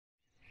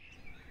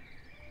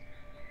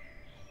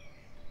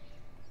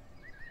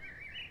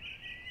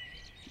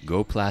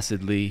Go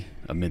placidly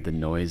amid the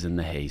noise and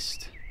the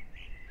haste,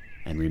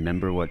 and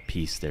remember what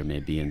peace there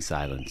may be in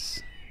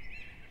silence.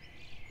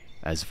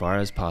 As far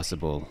as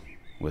possible,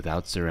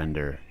 without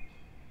surrender,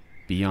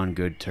 be on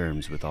good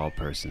terms with all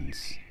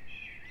persons.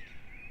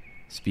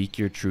 Speak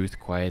your truth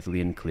quietly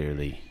and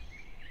clearly,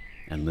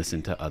 and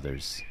listen to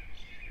others,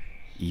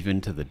 even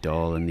to the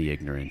dull and the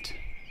ignorant.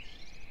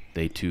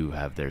 They too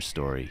have their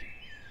story.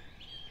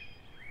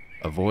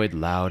 Avoid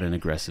loud and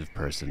aggressive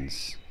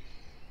persons.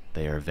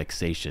 They are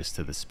vexatious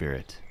to the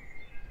spirit.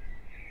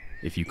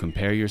 If you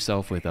compare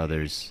yourself with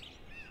others,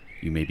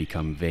 you may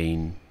become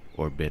vain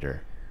or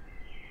bitter,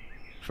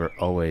 for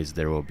always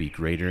there will be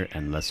greater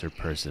and lesser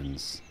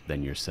persons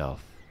than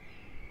yourself.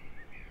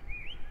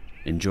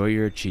 Enjoy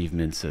your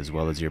achievements as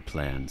well as your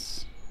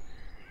plans.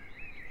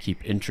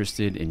 Keep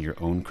interested in your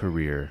own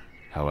career,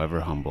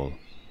 however humble.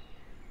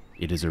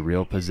 It is a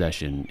real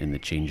possession in the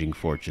changing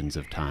fortunes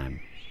of time.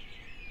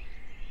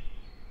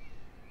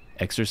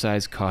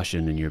 Exercise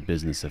caution in your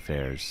business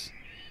affairs,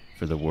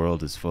 for the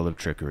world is full of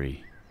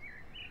trickery.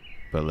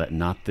 But let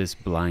not this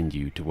blind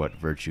you to what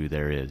virtue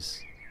there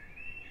is.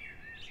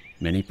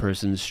 Many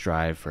persons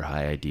strive for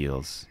high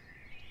ideals,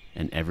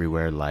 and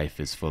everywhere life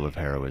is full of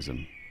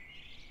heroism.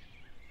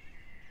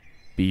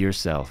 Be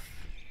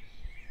yourself,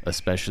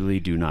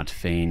 especially do not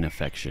feign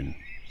affection.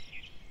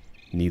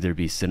 Neither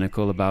be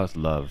cynical about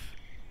love,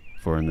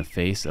 for in the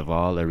face of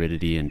all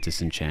aridity and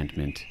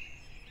disenchantment,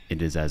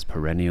 it is as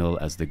perennial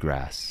as the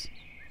grass.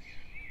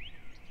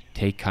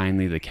 Take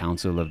kindly the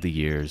counsel of the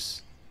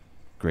years,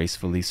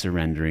 gracefully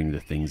surrendering the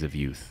things of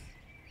youth.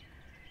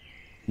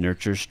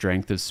 Nurture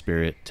strength of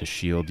spirit to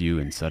shield you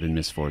in sudden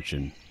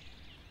misfortune,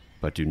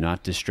 but do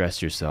not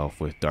distress yourself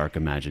with dark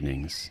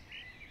imaginings.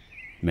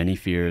 Many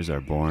fears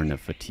are born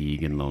of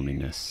fatigue and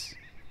loneliness.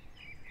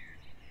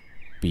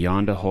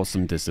 Beyond a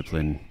wholesome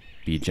discipline,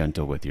 be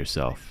gentle with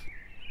yourself.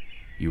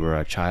 You are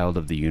a child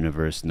of the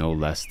universe no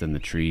less than the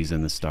trees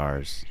and the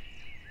stars.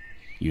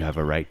 You have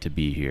a right to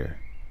be here.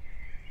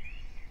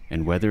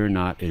 And whether or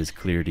not it is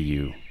clear to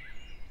you,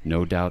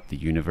 no doubt the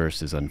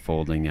universe is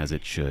unfolding as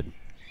it should.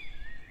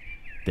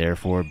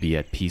 Therefore be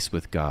at peace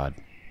with God,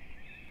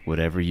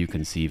 whatever you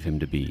conceive him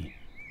to be.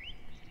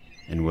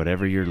 And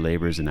whatever your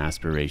labors and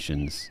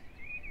aspirations,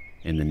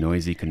 in the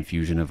noisy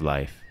confusion of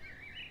life,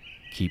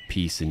 keep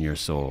peace in your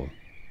soul.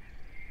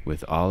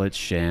 With all its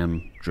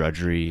sham,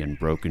 drudgery, and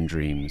broken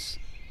dreams,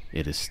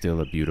 it is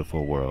still a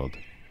beautiful world.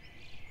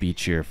 Be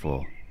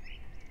cheerful.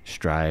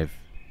 Strive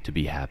to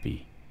be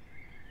happy.